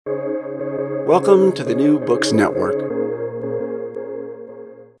Welcome to the New Books Network.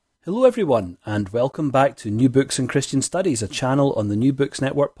 Hello everyone, and welcome back to New Books in Christian Studies, a channel on the New Books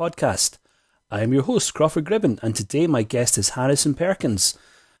Network podcast. I am your host, Crawford Gribben, and today my guest is Harrison Perkins.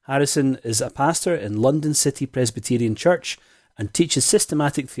 Harrison is a pastor in London City Presbyterian Church and teaches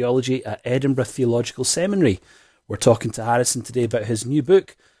systematic theology at Edinburgh Theological Seminary. We're talking to Harrison today about his new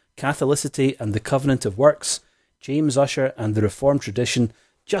book, Catholicity and the Covenant of Works, James Ussher and the Reformed Tradition,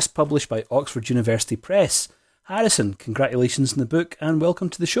 just published by Oxford University Press. Harrison, congratulations on the book and welcome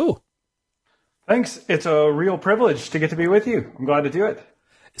to the show. Thanks. It's a real privilege to get to be with you. I'm glad to do it.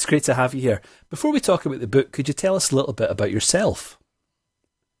 It's great to have you here. Before we talk about the book, could you tell us a little bit about yourself?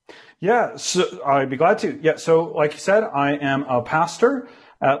 Yeah, so I'd be glad to. Yeah, so like you said, I am a pastor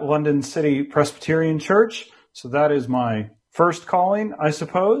at London City Presbyterian Church. So that is my first calling, I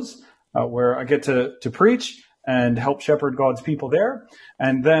suppose, where I get to preach and help shepherd God's people there.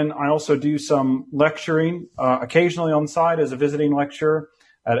 And then I also do some lecturing occasionally on site as a visiting lecturer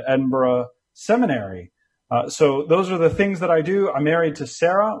at Edinburgh Seminary. So those are the things that I do. I'm married to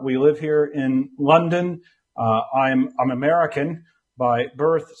Sarah. We live here in London. I'm American by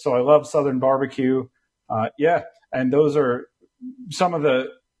birth, so I love Southern barbecue. And those are some of the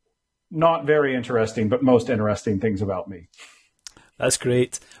not very interesting, but most interesting things about me. That's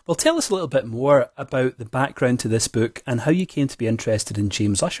great. Well, tell us a little bit more about the background to this book and how you came to be interested in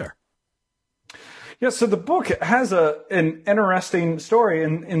James Ussher. Yeah, so the book has an interesting story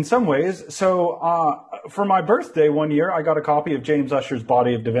in some ways. So for my birthday one year, I got a copy of James Ussher's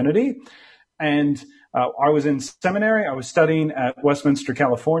Body of Divinity. And I was in seminary. I was studying at Westminster,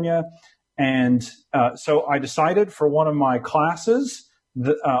 California. And so I decided for one of my classes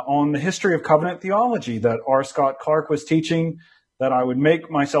on the history of covenant theology that R. Scott Clark was teaching, that I would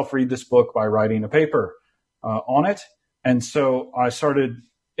make myself read this book by writing a paper on it. And so I started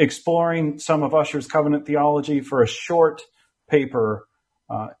exploring some of Ussher's covenant theology for a short paper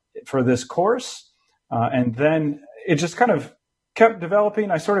for this course. And then it just kind of kept developing.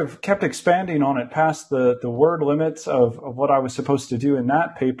 I sort of kept expanding on it past the word limits of what I was supposed to do in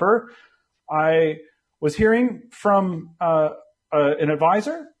that paper. I was hearing from an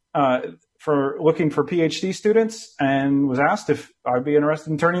advisor for looking for PhD students and was asked if I'd be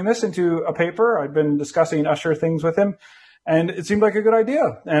interested in turning this into a paper. I'd been discussing Ussher things with him, and it seemed like a good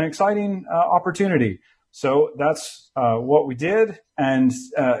idea, an exciting opportunity. So that's what we did. And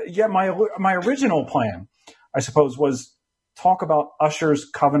my original plan, I suppose, was talk about Ussher's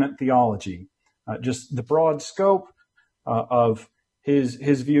covenant theology, just the broad scope of his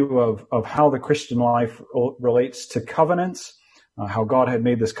view of how the Christian life relates to covenants, how God had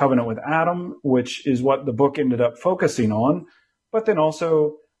made this covenant with Adam, which is what the book ended up focusing on, but then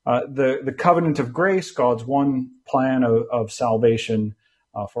also the covenant of grace, God's one plan of salvation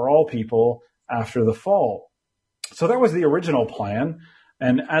for all people after the fall. So that was the original plan.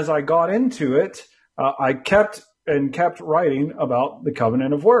 And as I got into it, I kept writing about the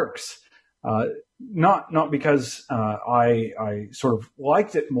covenant of works. Not because I sort of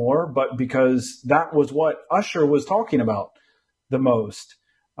liked it more, but because that was what Ussher was talking about the most,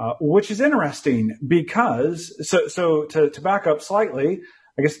 which is interesting because, so to back up slightly,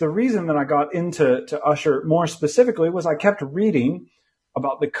 I guess the reason that I got into Ussher more specifically was I kept reading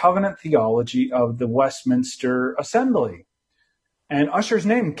about the covenant theology of the Westminster Assembly, and Ussher's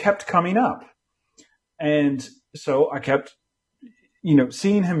name kept coming up. And so I kept,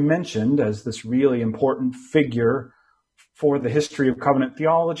 seeing him mentioned as this really important figure for the history of covenant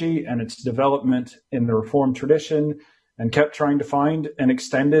theology and its development in the Reformed tradition, and kept trying to find an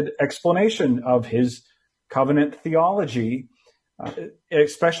extended explanation of his covenant theology,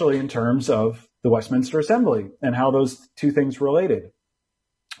 especially in terms of the Westminster Assembly and how those two things related.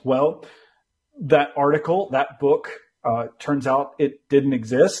 Well, that article, that book, turns out it didn't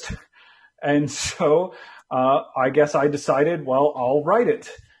exist. And so I guess I decided, well, I'll write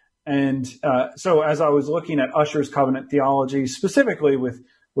it. And so as I was looking at Ussher's covenant theology, specifically with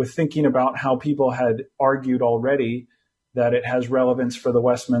thinking about how people had argued already that it has relevance for the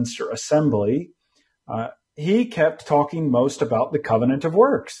Westminster Assembly, he kept talking most about the covenant of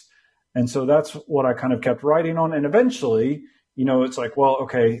works. And so that's what I kind of kept writing on. And eventually, it's like, well,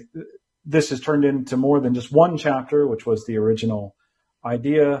 okay, this has turned into more than just one chapter, which was the original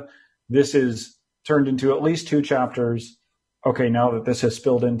idea. This is turned into at least 2 chapters. Okay, now that this has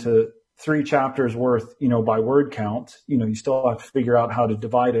spilled into 3 chapters worth, by word count, you still have to figure out how to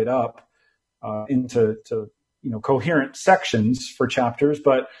divide it up into coherent sections for chapters.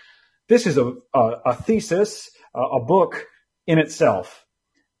 But this is a thesis, a book in itself.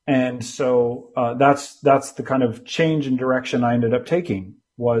 And so that's the kind of change in direction I ended up taking.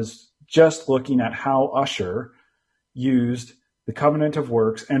 was just looking at how Ussher used the covenant of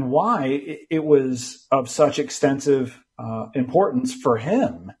works and why it was of such extensive importance for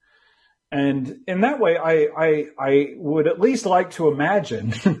him. And in that way, I would at least like to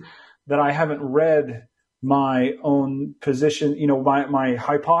imagine that I haven't read my own position, my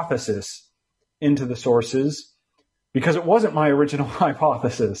hypothesis into the sources, because it wasn't my original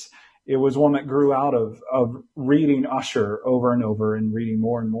hypothesis. It was one that grew out of reading Ussher over and over and reading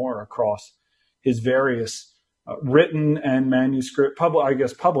more and more across his various written and manuscript,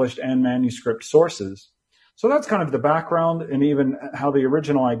 published and manuscript sources. So that's kind of the background and even how the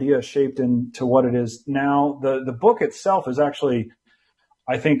original idea shaped into what it is now. The book itself is actually,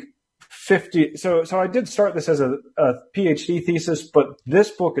 I think, 50. So I did start this as a PhD thesis, but this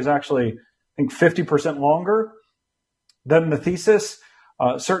book is actually, I think, 50% longer than the thesis.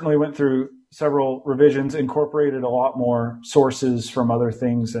 Certainly went through several revisions, incorporated a lot more sources from other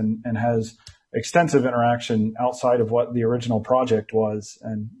things, and has extensive interaction outside of what the original project was.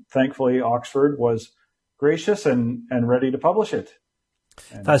 And thankfully, Oxford was gracious and ready to publish it.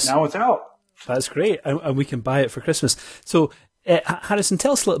 And now it's out. That's great. And we can buy it for Christmas. So, Harrison,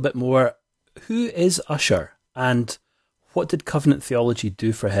 tell us a little bit more. Who is Ussher, and what did covenant theology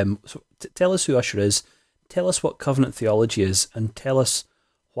do for him? So tell us who Ussher is, tell us what covenant theology is, and tell us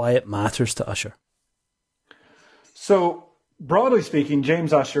why it matters to Ussher. So, broadly speaking,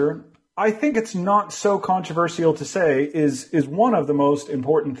 James Ussher, I think it's not so controversial to say, is one of the most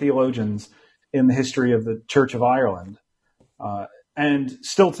important theologians in the history of the Church of Ireland. And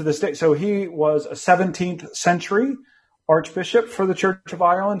still to this day. So he was a 17th century archbishop for the Church of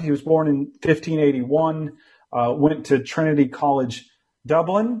Ireland. He was born in 1581, went to Trinity College,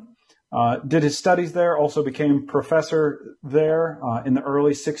 Dublin, did his studies there, also became professor there in the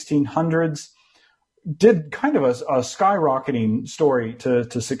early 1600s. Did kind of a skyrocketing story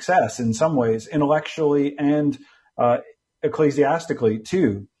to success in some ways, intellectually and ecclesiastically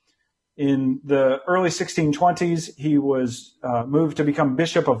too. In the early 1620s, he was moved to become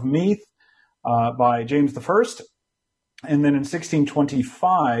Bishop of Meath by James I. And then in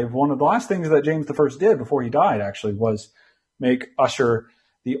 1625, one of the last things that James I did before he died actually was make Ussher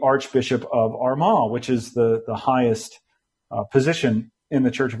the Archbishop of Armagh, which is the highest position in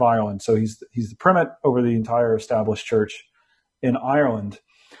the Church of Ireland. So he's the primate over the entire established church in Ireland.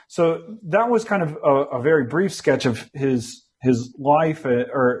 So that was kind of a very brief sketch of his life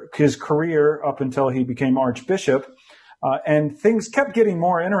or his career up until he became Archbishop. And things kept getting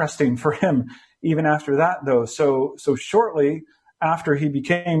more interesting for him even after that, though. So shortly after he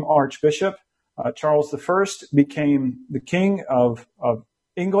became Archbishop, Charles I became the King of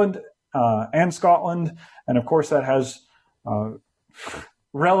England and Scotland. And of course, that has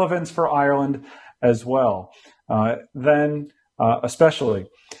relevance for Ireland as well, especially.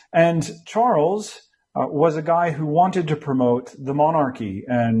 And Charles was a guy who wanted to promote the monarchy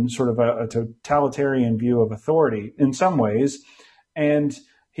and sort of a totalitarian view of authority in some ways. And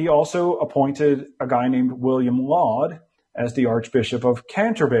he also appointed a guy named William Laud as the Archbishop of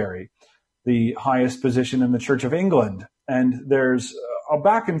Canterbury, the highest position in the Church of England. And there's a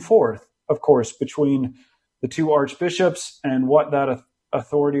back and forth, of course, between the two archbishops and what that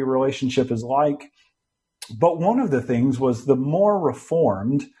authority relationship is like. But one of the things was the more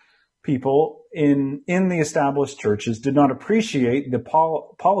reformed people in the established churches did not appreciate the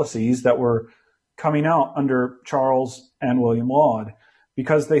policies that were coming out under Charles and William Laud,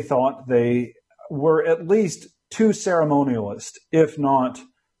 because they thought they were at least too ceremonialist, if not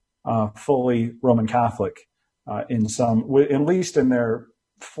fully Roman Catholic, at least in their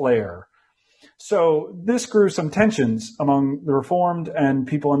flair. So this grew some tensions among the Reformed and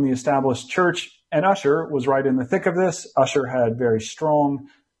people in the established church, and Ussher was right in the thick of this. Ussher had very strong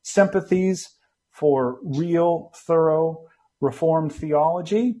sympathies for real, thorough Reformed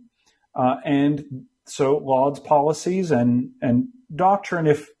theology, and so Laud's policies and doctrine,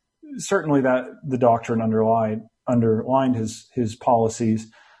 if certainly that the doctrine underlined his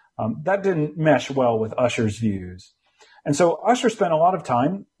policies, that didn't mesh well with Ussher's views. And so Ussher spent a lot of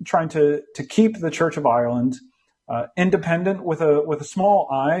time trying to keep the Church of Ireland independent with a small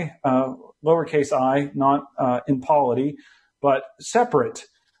I, lowercase I, not in polity, but separate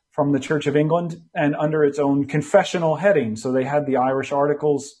from the Church of England and under its own confessional heading. So they had the Irish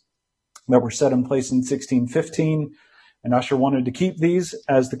Articles that were set in place in 1615, and Ussher wanted to keep these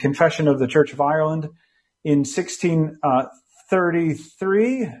as the confession of the Church of Ireland. In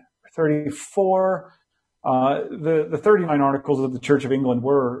 1633, 34, the 39 Articles of the Church of England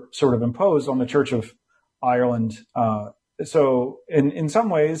were sort of imposed on the Church of Ireland. So in some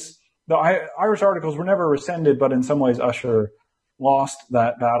ways, the Irish Articles were never rescinded, but in some ways Ussher lost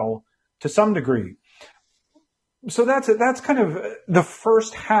that battle to some degree. So that's kind of the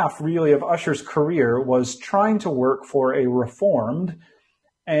first half, really, of Ussher's career, was trying to work for a reformed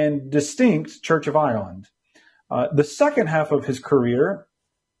and distinct Church of Ireland. The second half of his career,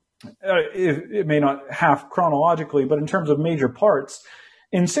 it may not half chronologically, but in terms of major parts,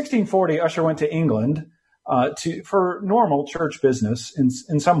 in 1640, Ussher went to England for normal church business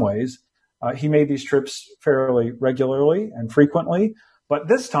in some ways. He made these trips fairly regularly and frequently. But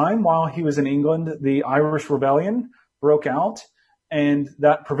this time, while he was in England, the Irish Rebellion broke out, and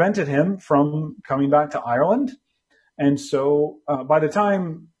that prevented him from coming back to Ireland. And so by the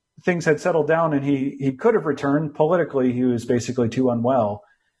time things had settled down and he could have returned, politically, he was basically too unwell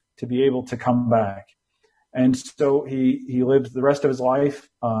to be able to come back. And so he lived the rest of his life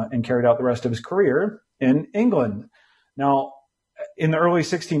and carried out the rest of his career in England. Now, in the early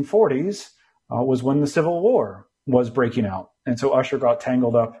 1640s was when the Civil War was breaking out. And so Ussher got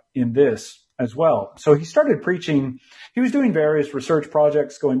tangled up in this as well. So he started preaching. He was doing various research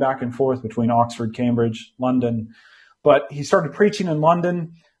projects going back and forth between Oxford, Cambridge, London. But he started preaching in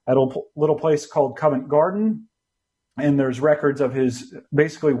London at a little place called Covent Garden. And there's records of his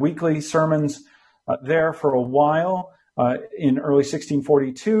basically weekly sermons there for a while in early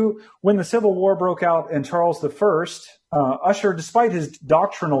 1642. When the Civil War broke out and Charles I, Ussher, despite his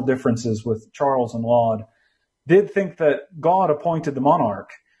doctrinal differences with Charles and Laud, did think that God appointed the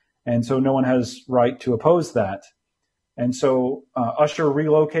monarch, and so no one has right to oppose that. And so Ussher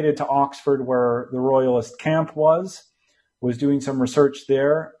relocated to Oxford, where the Royalist camp was doing some research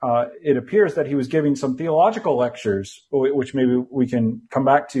there. It appears that he was giving some theological lectures, which maybe we can come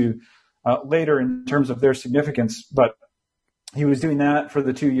back to later in terms of their significance. But he was doing that for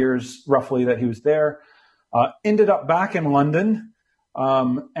the 2 years roughly that he was there. Ended up back in London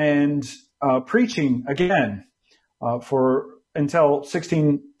and preaching again for until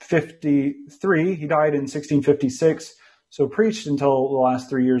 1653. He died in 1656, so preached until the last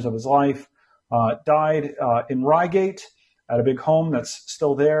 3 years of his life. Died in Reigate at a big home that's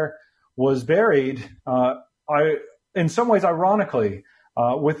still there. Was buried, in some ways ironically,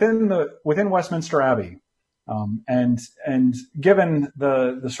 within Westminster Abbey. And given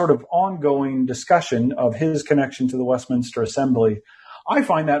the sort of ongoing discussion of his connection to the Westminster Assembly, I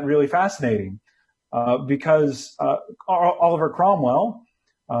find that really fascinating. Because Oliver Cromwell,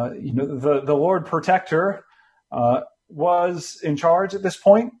 the Lord Protector, was in charge at this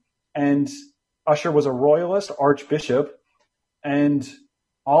point, and Ussher was a royalist archbishop, and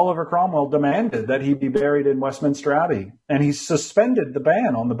Oliver Cromwell demanded that he be buried in Westminster Abbey, and he suspended the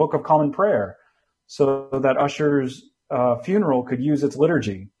ban on the Book of Common Prayer so that Ussher's funeral could use its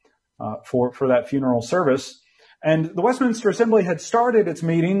liturgy for that funeral service. And the Westminster Assembly had started its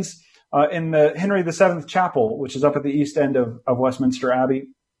meetings in the Henry VII Chapel, which is up at the east end of Westminster Abbey.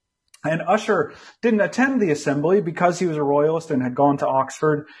 And Ussher didn't attend the assembly because he was a royalist and had gone to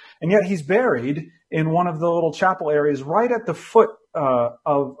Oxford. And yet he's buried in one of the little chapel areas right at the foot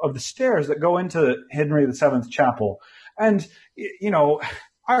of the stairs that go into Henry VII Chapel. And,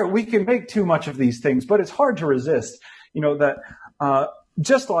 we can make too much of these things, but it's hard to resist, that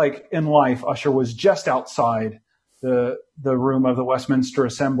just like in life, Ussher was just outside the room of the Westminster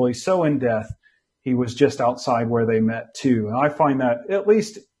Assembly. So in death, he was just outside where they met too. And I find that at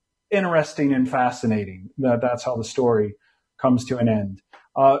least interesting and fascinating that's how the story comes to an end.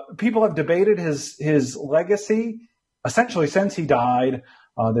 People have debated his legacy essentially since he died.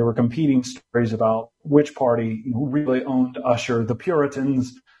 There were competing stories about which party really owned Ussher, the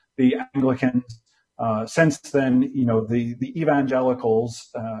Puritans, the Anglicans. Since then, the evangelicals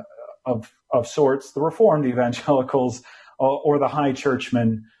of sorts, the Reformed evangelicals or the High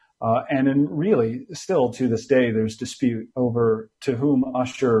Churchmen. And really, still to this day, there's dispute over to whom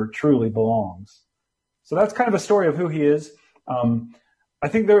Ussher truly belongs. So that's kind of a story of who he is. I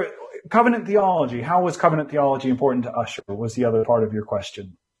think covenant theology, how was covenant theology important to Ussher, was the other part of your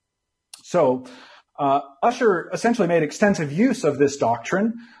question. So Ussher essentially made extensive use of this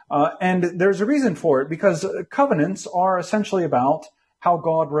doctrine, and there's a reason for it, because covenants are essentially about how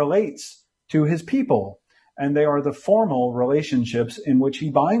God relates to his people. And they are the formal relationships in which he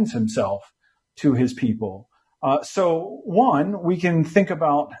binds himself to his people. So we can think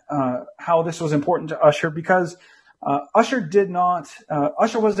about how this was important to Ussher, because Ussher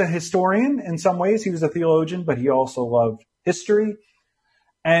was a historian in some ways. He was a theologian, but he also loved history.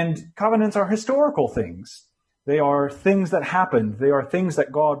 And covenants are historical things. They are things that happened. They are things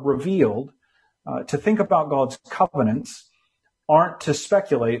that God revealed. To think about God's covenants aren't to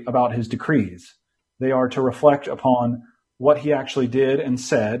speculate about his decrees. They are to reflect upon what he actually did and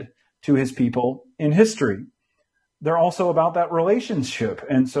said to his people in history. they're also about that relationship.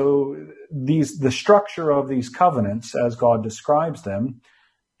 And so the structure of these covenants, as God describes them,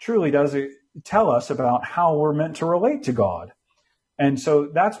 truly does tell us about how we're meant to relate to God. And so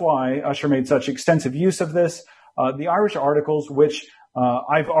that's why Ussher made such extensive use of this. The Irish Articles, which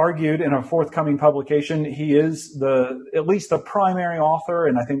I've argued in a forthcoming publication, he is at least the primary author,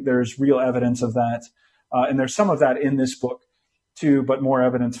 and I think there's real evidence of that. And there's some of that in this book too, but more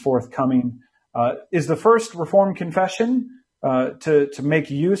evidence forthcoming. Is the first Reformed confession to make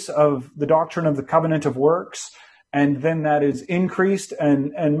use of the doctrine of the covenant of works, and then that is increased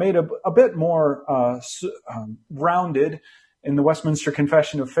and made a bit more rounded in the Westminster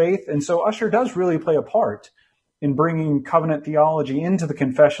Confession of Faith. And so Ussher does really play a part in bringing covenant theology into the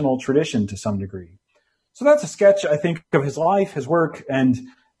confessional tradition to some degree. So that's a sketch, I think, of his life, his work, and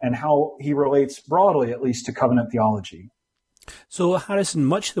how he relates broadly, at least, to covenant theology. So, Harrison,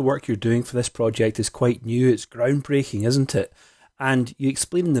 much of the work you're doing for this project is quite new. It's groundbreaking, isn't it? And you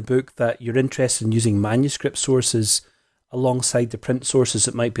explain in the book that you're interested in using manuscript sources alongside the print sources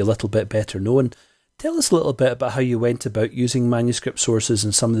that might be a little bit better known. Tell us a little bit about how you went about using manuscript sources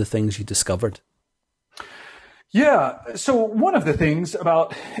and some of the things you discovered. Yeah. So one of the things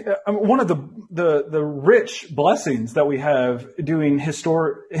about one of the rich blessings that we have doing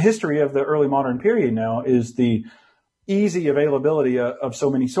history of the early modern period now is the easy availability of so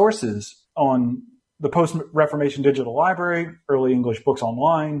many sources on the Post-Reformation Digital Library, Early English Books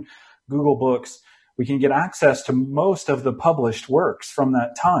Online, Google Books. We can get access to most of the published works from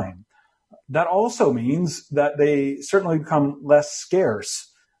that time. That also means that they certainly become less scarce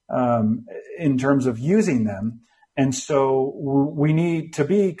in terms of using them. And so we need to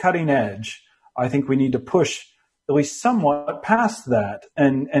be cutting edge. I think we need to push at least somewhat past that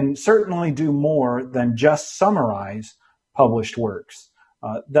and certainly do more than just summarize published works.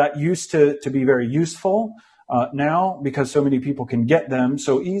 That used to be very useful. Now, because so many people can get them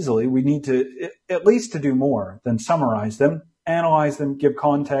so easily, we need to at least to do more than summarize them, analyze them, give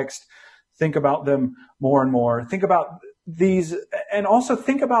context, think about them more and more, think about these, and also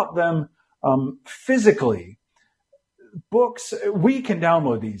think about them physically. Books, we can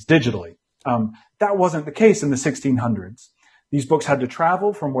download these digitally. That wasn't the case in the 1600s. These books had to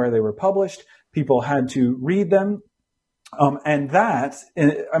travel from where they were published. People had to read them. And that,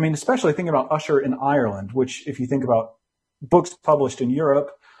 I mean, especially thinking about Ussher in Ireland, which if you think about books published in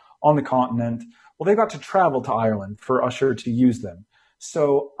Europe, on the continent, well, they got to travel to Ireland for Ussher to use them.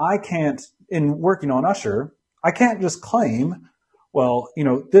 So I can't, in working on Ussher, I can't just claim, well,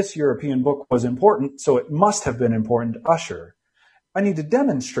 this European book was important, so it must have been important to Ussher. I need to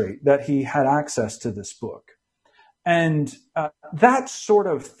demonstrate that he had access to this book. And that sort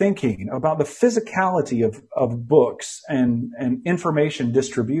of thinking about the physicality of books and information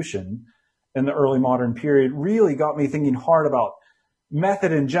distribution in the early modern period really got me thinking hard about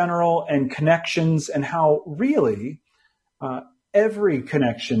method in general and connections, and how really every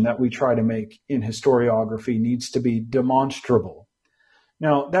connection that we try to make in historiography needs to be demonstrable.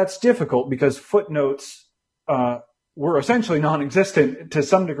 Now, that's difficult because footnotes were essentially non-existent to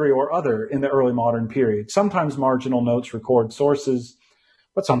some degree or other in the early modern period. Sometimes marginal notes record sources,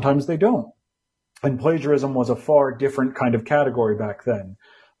 but sometimes they don't. And plagiarism was a far different kind of category back then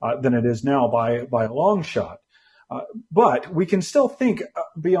than it is now by a long shot. But we can still think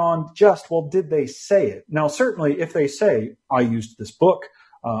beyond just, well, did they say it? Now, certainly if they say, I used this book,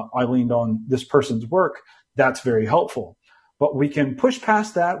 I leaned on this person's work, that's very helpful. But we can push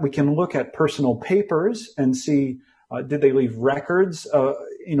past that. We can look at personal papers and see, did they leave records,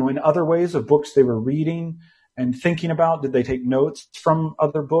 in other ways of books they were reading and thinking about? Did they take notes from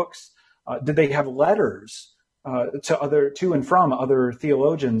other books? Did they have letters to and from other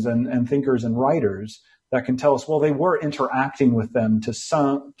theologians and thinkers and writers that can tell us, well, they were interacting with them to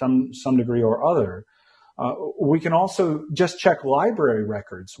some degree or other? We can also just check library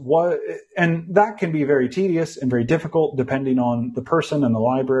records. And that can be very tedious and very difficult depending on the person and the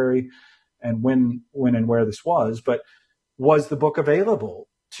library and when and where this was. But was the book available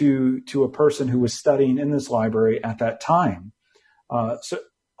to a person who was studying in this library at that time? So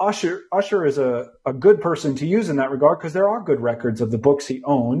Ussher is a good person to use in that regard, because there are good records of the books he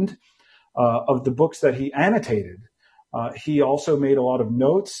owned, of the books that he annotated. He also made a lot of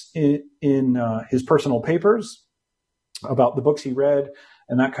notes in his personal papers about the books he read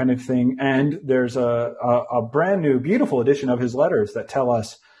and that kind of thing. And there's a brand new, beautiful edition of his letters that tell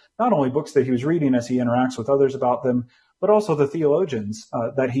us not only books that he was reading as he interacts with others about them, but also the theologians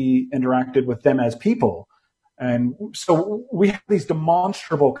that he interacted with them as people. And so we have these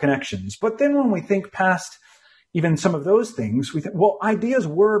demonstrable connections. But then when we think past even some of those things, we think, well, ideas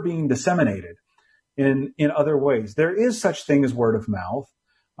were being disseminated. in other ways. There is such thing as word of mouth,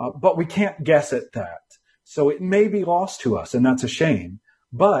 but we can't guess at that. So it may be lost to us, and that's a shame.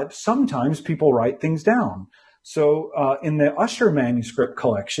 But sometimes people write things down. So in the Ussher manuscript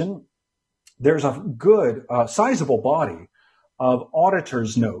collection, there's a good, sizable body of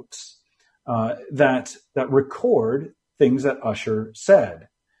auditor's notes that record things that Ussher said.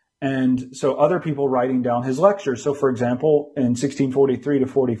 And so other people writing down his lectures. So, for example, in 1643 to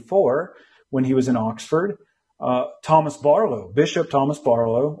 44, when he was in Oxford, Thomas Barlow, Bishop Thomas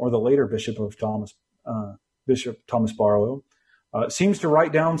Barlow, or the later Bishop Thomas Barlow, seems to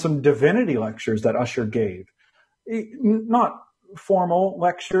write down some divinity lectures that Ussher gave. Not formal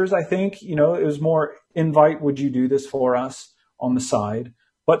lectures, I think. It was more invite, would you do this for us on the side?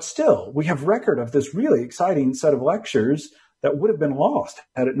 But still, we have record of this really exciting set of lectures that would have been lost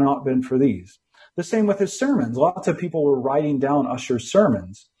had it not been for these. The same with his sermons. Lots of people were writing down Ussher's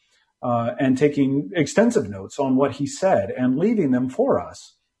sermons and taking extensive notes on what he said and leaving them for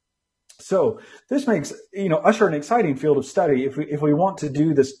us. So this makes, Ussher an exciting field of study if we want to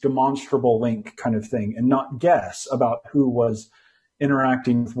do this demonstrable link kind of thing and not guess about who was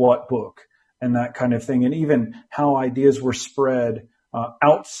interacting with what book and that kind of thing, and even how ideas were spread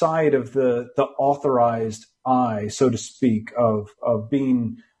outside of the authorized eye, so to speak, of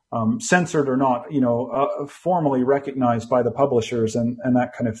being censored or not, formally recognized by the publishers and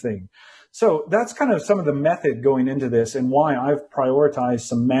that kind of thing. So that's kind of some of the method going into this and why I've prioritized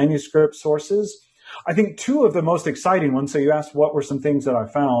some manuscript sources. I think two of the most exciting ones, so you asked what were some things that I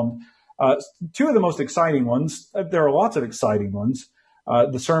found. Two of the most exciting ones, there are lots of exciting ones,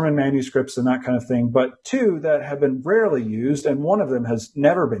 the sermon manuscripts and that kind of thing, but two that have been rarely used, and one of them has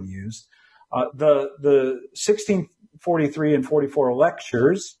never been used. The 1643 and 44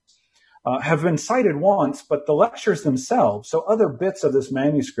 lectures have been cited once, but the lectures themselves, so other bits of this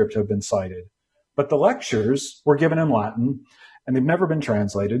manuscript have been cited, but the lectures were given in Latin, and they've never been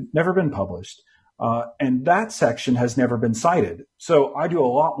translated, never been published, and that section has never been cited. So I do a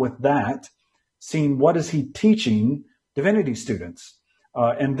lot with that, seeing what is he teaching divinity students.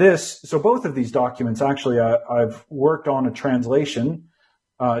 So both of these documents, actually, I've worked on a translation,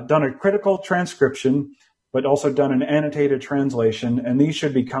 done a critical transcription, but also done an annotated translation, and these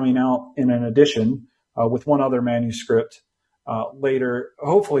should be coming out in an edition with one other manuscript later,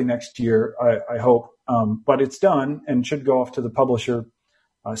 hopefully next year, I hope. But it's done and should go off to the publisher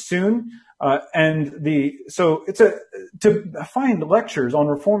soon. So it's to find lectures on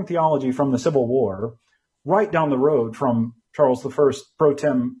Reformed theology from the Civil War right down the road from Charles I pro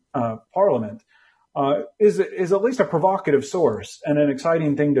tem Parliament is at least a provocative source and an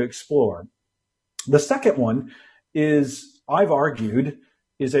exciting thing to explore. The second one is, I've argued,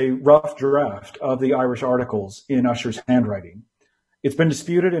 is a rough draft of the Irish Articles in Ussher's handwriting. It's been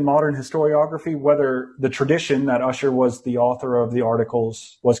disputed in modern historiography whether the tradition that Ussher was the author of the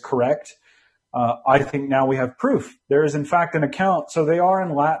Articles was correct. I think now we have proof. There is, in fact, an account. So they are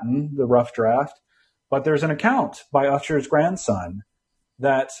in Latin, the rough draft, but there's an account by Ussher's grandson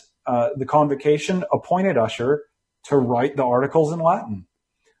that the convocation appointed Ussher to write the Articles in Latin.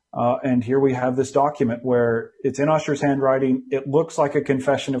 And here we have this document where it's in Ussher's handwriting. It looks like a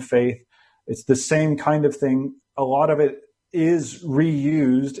confession of faith. It's the same kind of thing. A lot of it is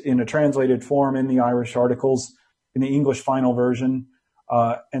reused in a translated form in the Irish Articles, in the English final version.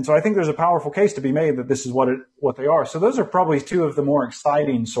 And so I think there's a powerful case to be made that this is what they are. So those are probably two of the more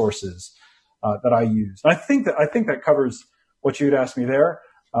exciting sources that I use. And I think that covers what you'd asked me there.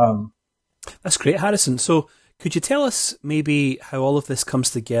 That's great, Harrison. So could you tell us maybe how all of this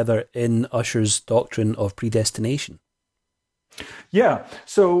comes together in Ussher's doctrine of predestination? Yeah.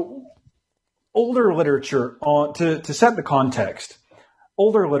 So older literature to set the context,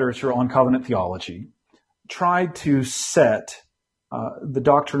 older literature on covenant theology tried to set the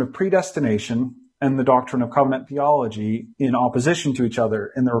doctrine of predestination and the doctrine of covenant theology in opposition to each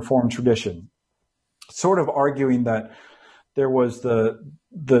other in the Reformed tradition, sort of arguing that there was the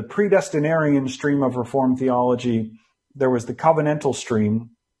predestinarian stream of Reformed theology, there was the covenantal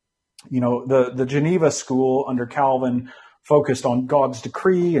stream. The Geneva school under Calvin focused on God's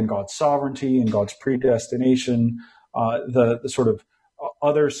decree and God's sovereignty and God's predestination. The sort of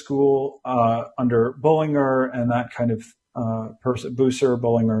other school under Bullinger and that kind of person, Bucer,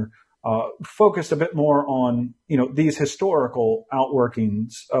 Bullinger, focused a bit more on, these historical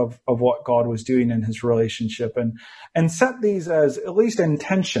outworkings of what God was doing in his relationship and set these as at least in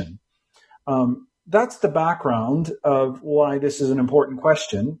tension. That's the background of why this is an important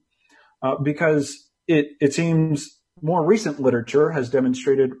question, because it seems more recent literature has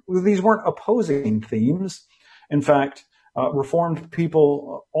demonstrated these weren't opposing themes. In fact, Reformed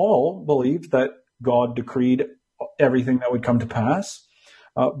people all believed that God decreed everything that would come to pass.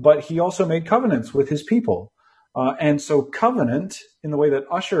 But he also made covenants with his people. And so covenant, in the way that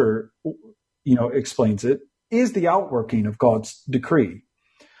Ussher, explains it, is the outworking of God's decree.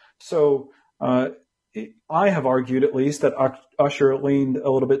 So I have argued, at least, that Ussher leaned a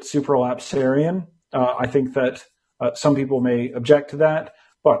little bit supralapsarian. I think that some people may object to that,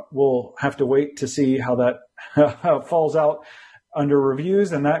 but we'll have to wait to see how that falls out under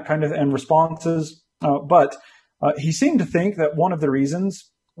reviews and that kind of and responses. But he seemed to think that one of the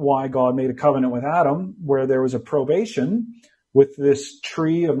reasons why God made a covenant with Adam, where there was a probation with this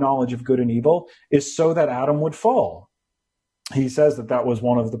tree of knowledge of good and evil, is so that Adam would fall. He says that was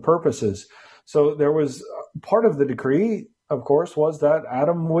one of the purposes. So there was part of the decree, of course, was that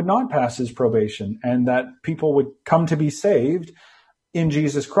Adam would not pass his probation and that people would come to be saved in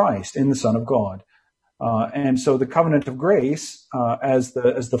Jesus Christ, in the Son of God. And so the covenant of grace, as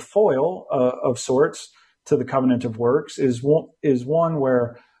the foil of sorts to the covenant of works, is one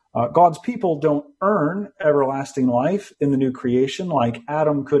where God's people don't earn everlasting life in the new creation like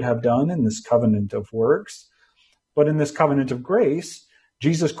Adam could have done in this covenant of works. But in this covenant of grace,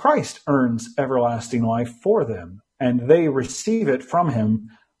 Jesus Christ earns everlasting life for them, and they receive it from him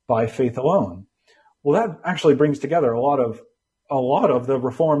by faith alone. Well, that actually brings together a lot of the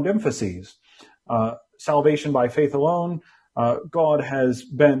Reformed emphases. Salvation by faith alone. God has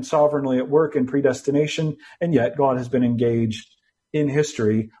been sovereignly at work in predestination, and yet God has been engaged in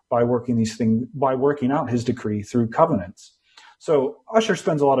history by working out his decree through covenants. So Ussher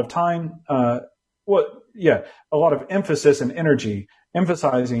spends a lot of time, a lot of emphasis and energy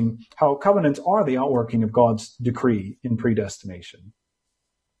emphasizing how covenants are the outworking of God's decree in predestination.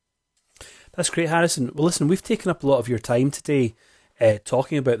 That's great, Harrison. Well, listen, we've taken up a lot of your time today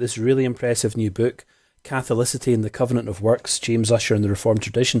talking about this really impressive new book, Catholicity and the Covenant of Works, James Ussher and the Reformed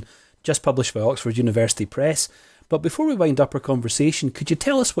Tradition, just published by Oxford University Press. But before we wind up our conversation, could you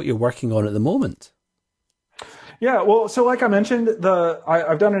tell us what you're working on at the moment? Yeah, well, so like I mentioned,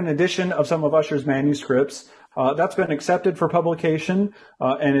 I've done an edition of some of Ussher's manuscripts. That's been accepted for publication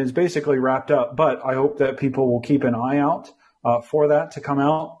and is basically wrapped up. But I hope that people will keep an eye out for that to come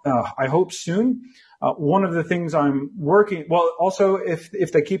out. I hope soon. One of the things I'm working, also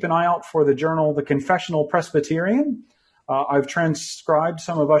if they keep an eye out for the journal, The Confessional Presbyterian, I've transcribed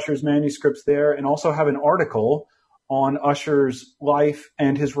some of Ussher's manuscripts there and also have an article on Ussher's life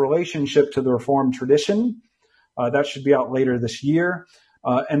and his relationship to the Reformed tradition. That should be out later this year.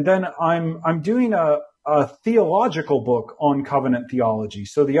 And then I'm doing a theological book on covenant theology.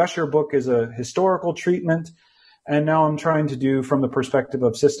 So the Ussher book is a historical treatment, and now I'm trying to do from the perspective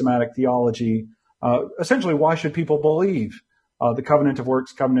of systematic theology, essentially, why should people believe the covenant of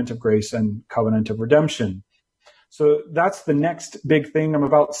works, covenant of grace, and covenant of redemption? So that's the next big thing. I'm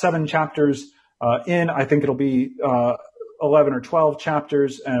about 7 chapters in. I think it'll be 11 or 12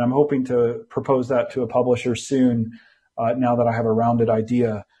 chapters, and I'm hoping to propose that to a publisher soon now that I have a rounded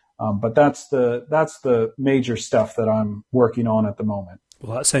idea. But that's the major stuff that I'm working on at the moment.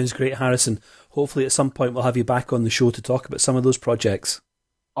 Well, that sounds great, Harrison. Hopefully at some point we'll have you back on the show to talk about some of those projects.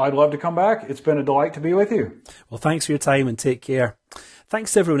 I'd love to come back. It's been a delight to be with you. Well, thanks for your time and take care.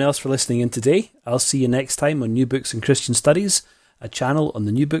 Thanks to everyone else for listening in today. I'll see you next time on New Books in Christian Studies, a channel on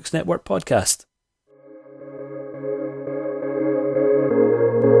the New Books Network podcast.